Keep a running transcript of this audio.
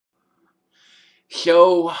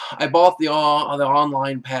So I bought the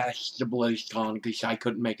online pass to Blizzcon because I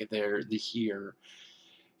couldn't make it there this year,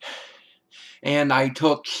 and I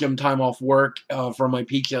took some time off work from my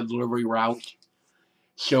pizza delivery route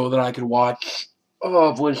so that I could watch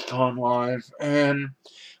Blizzcon live. And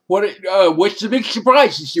what's the big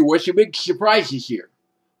surprise this year? What's the big surprise this year?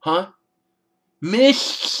 Huh?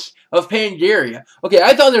 Mists of Pandaria. Okay,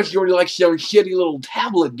 I thought there was going to be like some shitty little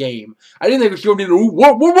tablet game. I didn't think it was going to be the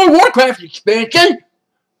Warcraft expansion.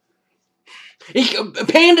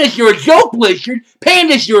 Pandas, you're a joke, Blizzard.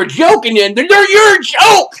 Pandas, you're a joke, and then you're a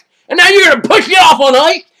joke. And now you're going to push it off on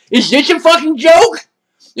ice? Is this a fucking joke?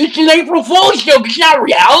 It's an April Fool's joke. It's not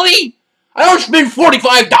reality. I don't spend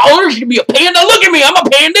 $45 to be a panda. Look at me. I'm a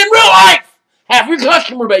panda in real life. Half your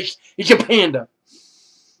customer base is a panda.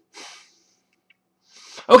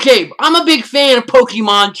 Okay, I'm a big fan of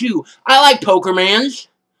Pokemon, too. I like Pokermans.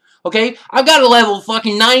 Okay? I've got a level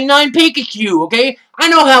fucking 99 Pikachu, okay? I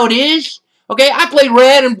know how it is. Okay? I played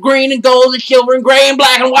red and green and gold and silver and gray and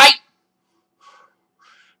black and white.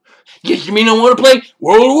 Just mean I want to play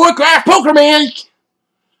World of Warcraft Pokermans.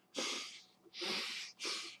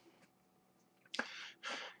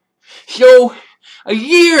 So, a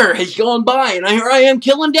year has gone by, and here I am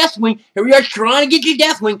killing Deathwing. Here we are trying to get you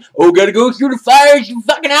Deathwing. Oh, gotta go through the fires, you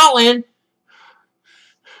fucking Outland.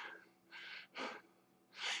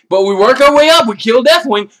 But we work our way up. We kill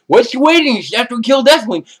Deathwing. What's waiting after we kill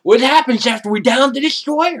Deathwing? What happens after we down the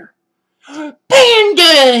Destroyer?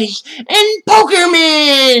 Pandas and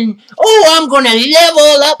Pokerman. Oh, I'm gonna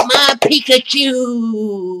level up my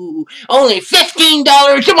Pikachu. Only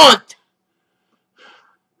 $15 a month.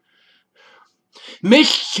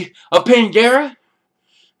 Miss a Pandaria?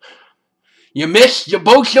 You missed your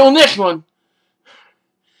boat on this one.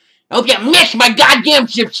 I hope you missed my goddamn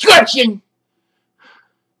subscription.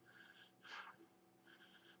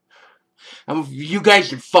 You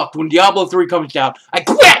guys are fucked when Diablo 3 comes out. I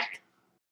quit!